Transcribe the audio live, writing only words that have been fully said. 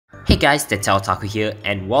Hey guys, TheTechOtaku here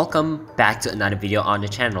and welcome back to another video on the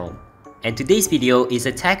channel. And today's video is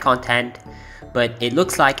a tech content, but it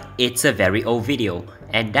looks like it's a very old video.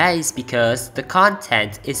 And that is because the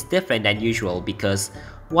content is different than usual because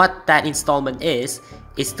what that installment is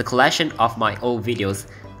the collection of my old videos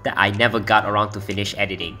that I never got around to finish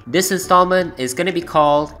editing. This installment is gonna be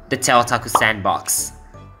called the TheTechOtaku Sandbox.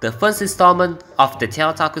 The first installment of the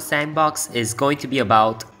TheTechOtaku Sandbox is going to be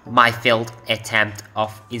about my failed attempt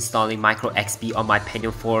of installing MicroXP on my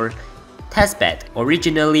Pentium 4 testbed,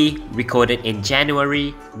 originally recorded in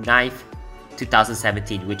January 9th,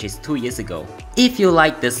 2017, which is 2 years ago. If you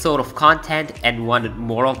like this sort of content and wanted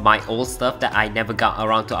more of my old stuff that I never got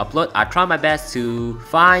around to upload, I tried my best to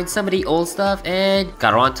find some of the old stuff and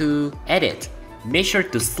got around to edit. Make sure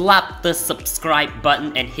to slap the subscribe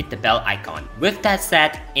button and hit the bell icon. With that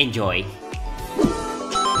said, enjoy!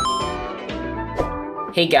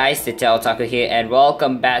 Hey guys, TheTechOtaku here and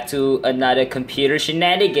welcome back to another computer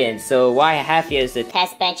shenanigans. So what I have here is the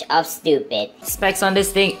test bench of stupid. Specs on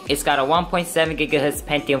this thing. It's got a 1.7 GHz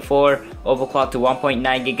Pentium 4 overclocked to 1.9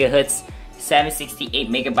 GHz, 768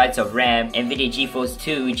 MB of RAM, NVIDIA GeForce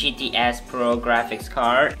 2 GTS Pro graphics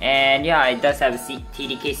card, and yeah, it does have a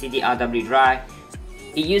TDK CD-RW drive.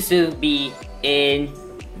 It used to be in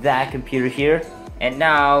that computer here, and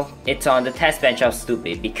now it's on the test bench of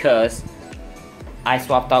stupid because I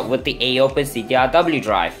swapped out with the A-Open CD-RW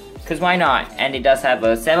drive, cause why not? And it does have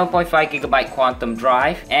a 7.5 GB quantum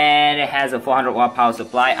drive, and it has a 400 watt power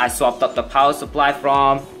supply. I swapped up the power supply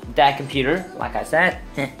from that computer, like I said.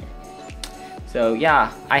 So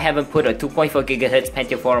yeah, I haven't put a 2.4 GHz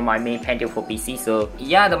Pentium 4 on my main Pentium 4 PC, so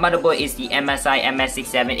yeah, the motherboard is the MSI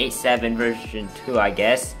MS6787 version 2, I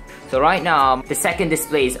guess. So right now, the second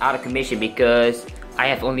display is out of commission because I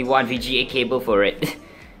have only one VGA cable for it.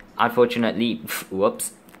 Unfortunately,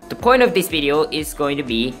 whoops. The point of this video is going to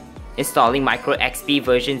be installing MicroXP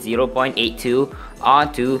version 0.82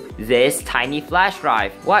 onto this tiny flash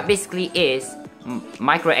drive. What basically is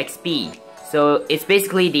MicroXP? So it's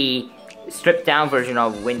basically the stripped down version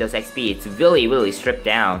of Windows XP. It's really stripped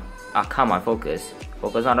down. Oh, come on, focus.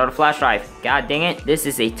 Focus on the flash drive. God dang it. This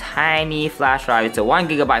is a tiny flash drive. It's a 1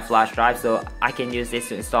 GB flash drive, so I can use this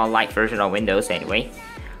to install a light version of Windows anyway.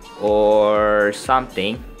 Or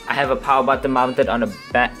something. I have a power button mounted on the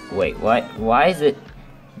back. Wait, what? Why is it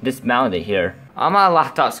dismounted here? On my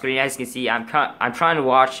laptop screen, as you can see, I'm trying to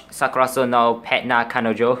watch Sakuraso no Pet na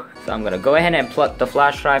Kanojo. So I'm gonna go ahead and plug the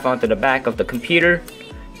flash drive onto the back of the computer.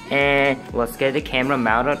 And let's get the camera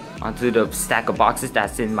mounted onto the stack of boxes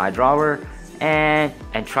that's in my drawer. And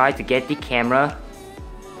try to get the camera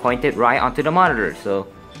pointed right onto the monitor. So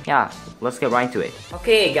yeah, let's get right into it.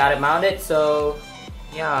 Okay, got it mounted, so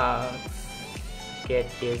yeah. Get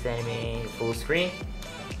this anime full screen.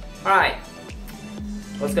 Alright,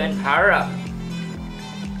 let's go ahead and power up.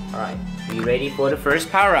 Alright, be ready for the first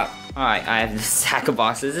power up. Alright, I have this stack of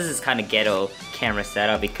boxes. This is kind of ghetto camera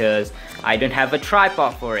setup because I don't have a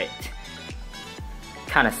tripod for it.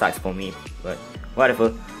 Kind of sucks for me, but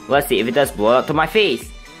whatever. Let's see if it does blow up to my face.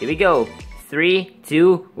 Here we go. 3,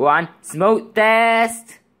 2, 1, smoke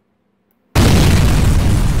test!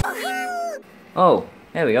 Oh,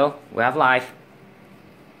 there we go. We have live.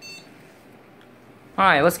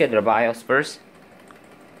 Alright, let's get to the BIOS first.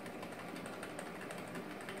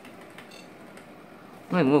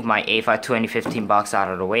 Let me move my A5 2015 box out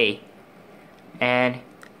of the way. And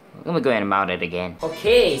let me go ahead and mount it again.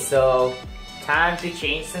 Okay, so time to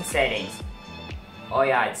change some settings. Oh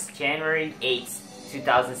yeah, it's January 8th,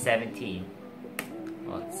 2017.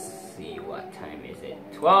 Let's see, what time is it?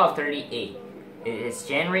 12:38. It is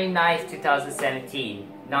January 9th, 2017,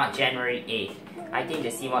 not January 8th. I think the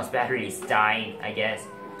CMOS battery is dying, I guess.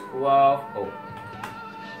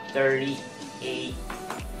 38.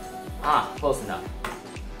 Ah, close enough.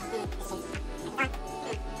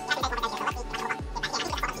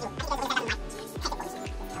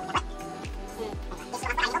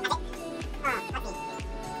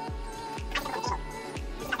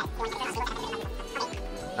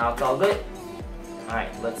 Now it's all good.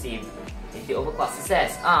 Alright, let's see if the overclock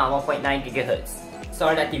success. 1.9 GHz.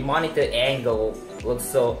 Sorry that the monitor angle looks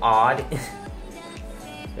so odd.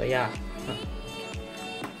 So yeah,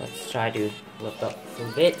 let's try to lift up a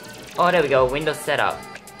little bit. Oh, there we go, Windows setup.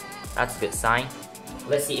 That's a good sign.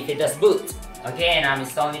 Let's see if it does boot. Again, I'm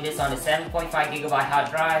installing this on a 7.5 GB hard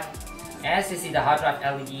drive. As you see, the hard drive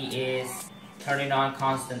LED is turning on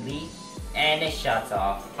constantly and it shuts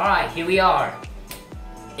off. Alright, here we are.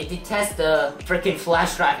 It detects the freaking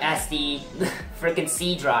flash drive as the freaking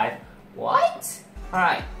C drive. What?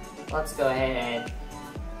 Alright, let's go ahead and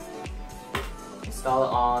install it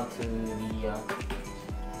onto the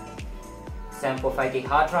 7.5 gig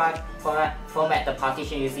hard drive. Format the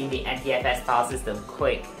partition using the NTFS file system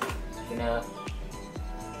quick. I'm gonna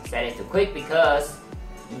set it to quick because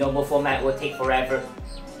normal format will take forever.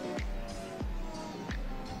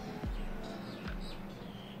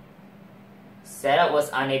 Setup was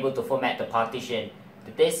unable to format the partition.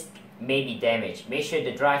 The disk may be damaged. Make sure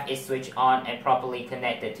the drive is switched on and properly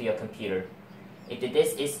connected to your computer. If the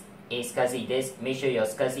disk is a SCSI disk, make sure your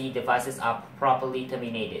SCSI devices are properly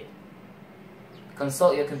terminated.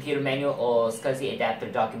 Consult your computer manual or SCSI adapter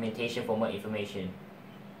documentation for more information.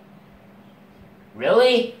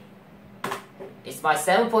 Really? It's my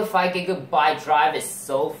 7.5 gigabyte drive is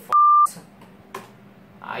so f***ed.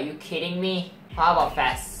 Are you kidding me? How about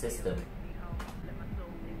fast system?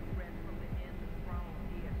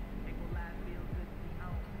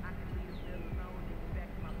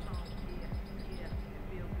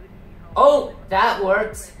 Oh, that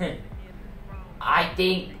worked! I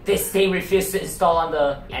think this thing refused to install on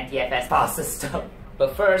the NTFS file system.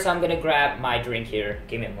 But first, I'm gonna grab my drink here.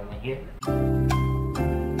 Give me a moment here.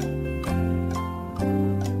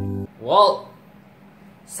 Well,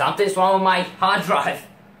 something's wrong with my hard drive.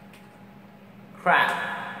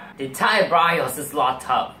 Crap. The entire BIOS is locked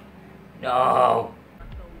up. No.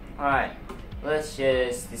 Alright, let's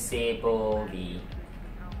just disable the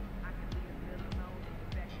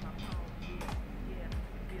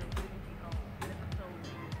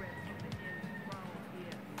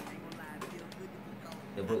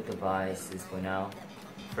boot devices for now.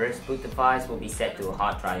 First boot device will be set to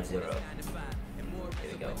hard drive 0.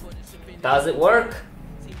 There we go. Does it work?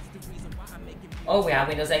 Oh, we have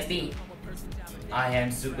Windows XP. I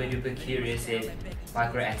am super duper curious if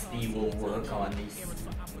MicroXP will work on this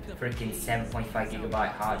freaking 7.5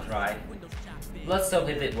 gigabyte hard drive. Let's hope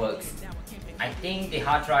if it works. I think the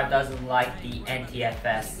hard drive doesn't like the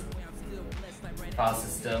NTFS file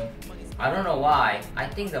system. I don't know why. I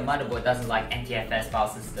think the motherboard doesn't like NTFS file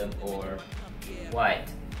system or what.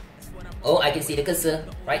 Oh, I can see the cursor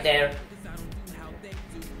right there.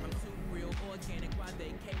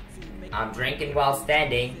 I'm drinking while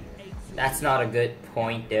standing. That's not a good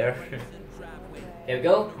point there. There we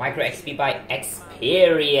go. MicroXP by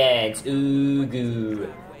Experience. Ooh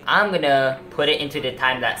goo. I'm gonna put it into the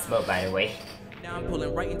time-lapse mode, by the way. Now I'm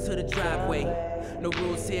pulling right into the driveway. No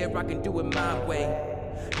rules here, I can do it my way.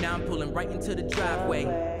 Now I'm pulling right into the driveway.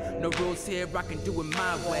 No rules here, I can do it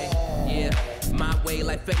my way. Yeah, my way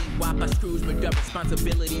like Fetty Wap. I screws with up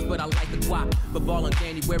responsibilities, but I like the guap. But ball on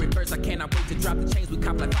January 1st, I cannot wait to drop the chains. We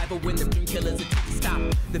cop like 5 when them dream killers are to stop.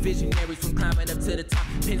 The visionaries from climbing up to the top.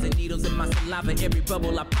 Pins and needles in my saliva, every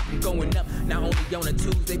bubble I pop, I'm going up. Not only on a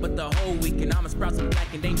Tuesday, but the whole week. And I'ma sprout some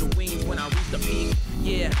black and angel wings when I reach the peak.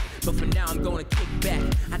 Yeah, but for now I'm gonna kick back.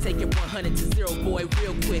 I take it 100 to 0, boy,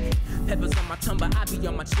 real quick. Peppers on my tongue, but I be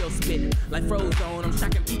on my chill spit. Like Frozone, I'm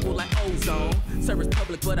shocking people like ozone. Service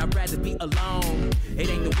public, but I'd rather be alone. It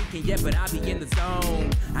ain't the weekend yet, but I be in the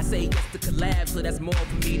zone. I say yes to collab, so that's more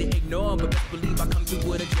for me to ignore. But best believe I come through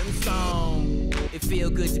with a gym song. It feel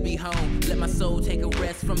good to be home. Let my soul take a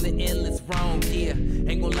rest from the endless wrong. Yeah,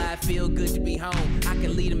 ain't gon' lie, it feel good to be home. I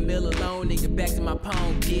can leave a meal alone and get back to my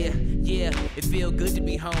poem. Yeah, yeah, it feel good to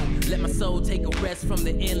be home. Let my soul take a rest from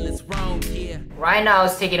the endless wrong. Yeah. Right now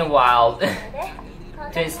it's taking a while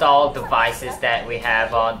to install devices that we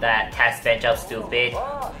have on that test bench of stupid.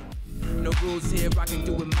 No rules here, I can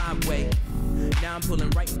do it my way. Now I'm pulling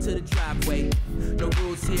right into the driveway. No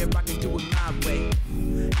rules here, I can do it my way.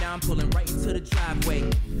 Now I'm pulling right into the driveway.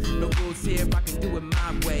 No rules here, I can do it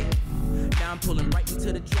my way. Now I'm pulling right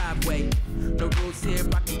into the driveway. No rules here,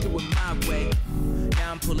 I can do it my way.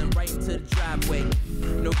 Now I'm pulling right into the driveway.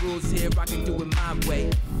 No rules here, I can do it my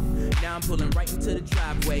way. Now I'm pulling right into the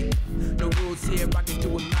driveway. No rules here, I can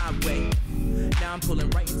do it my way. Now I'm pulling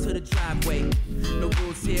right into the driveway. No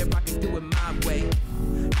rules here, I can do it my way.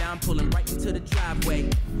 Now I'm pulling right into the driveway.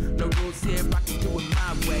 No rules here, I can do it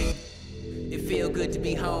my way. It feel good to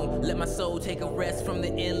be home. Let my soul take a rest from the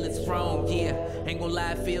endless wrong. Yeah, ain't gon'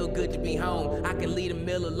 lie, it feel good to be home. I can leave a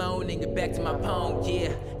meal alone and get back to my poem.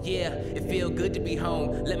 Yeah, yeah, it feel good to be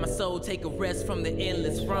home. Let my soul take a rest from the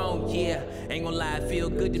endless wrong. Yeah, ain't gon' lie, it feel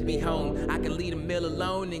good to be home. I can leave a meal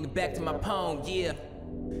alone and get back to my poem. Yeah.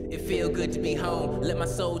 It feel good to be home. Let my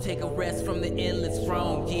soul take a rest from the endless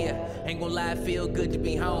wrong. Yeah, ain't gon' lie, it feel good to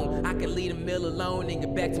be home. I can leave a meal alone and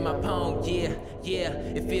get back to my poem. Yeah, yeah,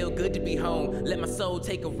 it feel good to be home. Let my soul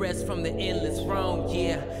take a rest from the endless wrong.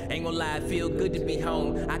 Yeah, ain't gon' lie, it feel good to be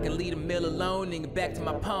home. I can leave a meal alone and get back to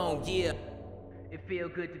my poem. Yeah. It feel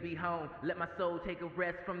good to be home. Let my soul take a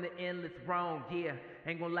rest from the endless wrong. Yeah,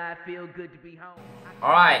 ain't gon' lie, it feel good to be home.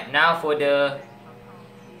 Alright, now for the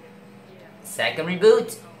second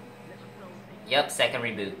reboot. Yep, second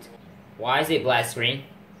reboot. Why is it black screen?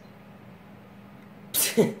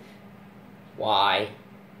 Why?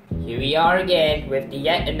 Here we are again with the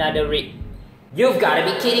yet another You've gotta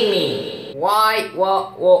be kidding me! Why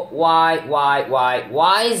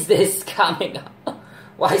is this coming up?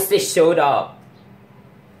 Why is this showed up?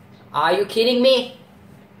 Are you kidding me?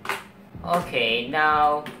 Okay,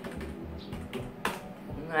 now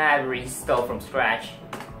I have to reinstall from scratch.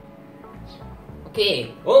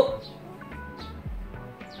 Okay, oh!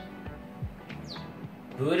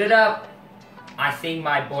 Boot it up. I think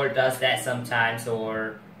my board does that sometimes,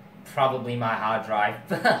 or probably my hard drive.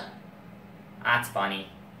 That's funny.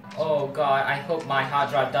 Oh god, I hope my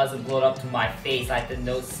hard drive doesn't blow up to my face like the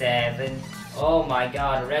Note 7. Oh my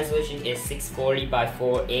god, the resolution is 640 by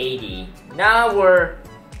 480. Now we're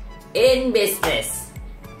in business.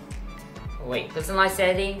 Wait, personalized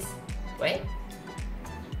settings? Wait,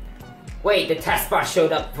 the taskbar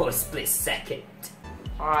showed up for a split second.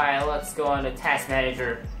 Alright, let's go on the task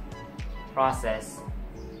manager process.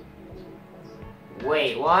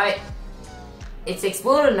 Wait, what? It's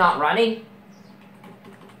Explorer not running?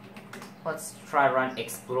 Let's try run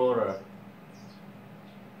Explorer.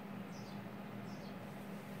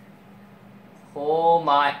 Oh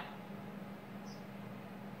my...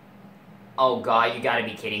 Oh god, you gotta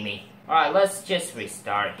be kidding me. Alright, let's just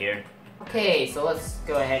restart here. Okay, so let's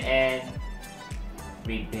go ahead and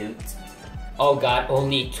reboot. Oh god,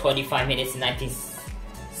 only 25 minutes and 19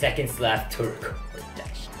 seconds left to record.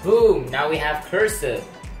 Boom, now we have cursor.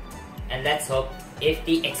 And let's hope if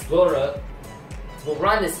the Explorer will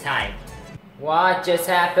run this time. What just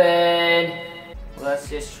happened? Let's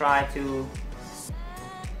just try to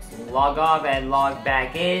log off and log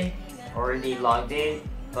back in. Already logged in,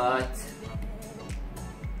 but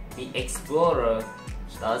the Explorer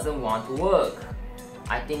doesn't want to work.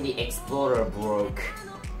 I think the Explorer broke.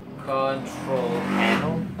 Control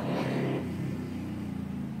panel.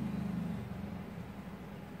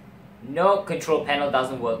 No, control panel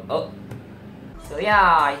doesn't work. Oh. So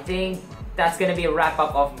yeah, I think that's gonna be a wrap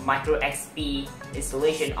up of MicroXP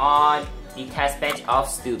installation on the testbed of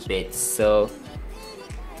stupid. So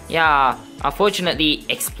yeah, unfortunately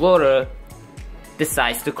Explorer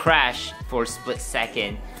decides to crash for a split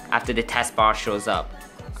second after the taskbar shows up.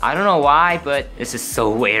 I don't know why, but this is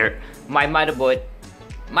so weird. My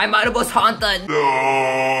motherboard's haunted!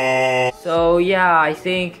 No. So yeah, I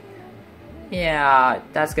think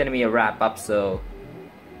that's gonna be a wrap up, so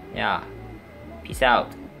yeah, peace out.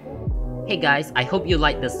 Hey guys, I hope you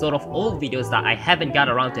like the sort of old videos that I haven't got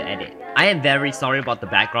around to edit. I am very sorry about the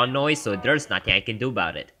background noise, so there's nothing I can do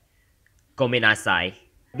about it. Gomenasai.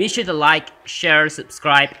 Be sure to like, share,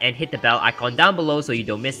 subscribe, and hit the bell icon down below so you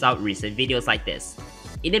don't miss out recent videos like this.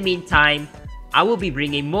 In the meantime, I will be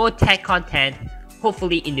bringing more tech content,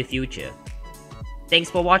 hopefully in the future. Thanks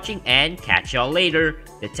for watching and catch y'all later.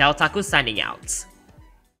 TheTechOtaku signing out.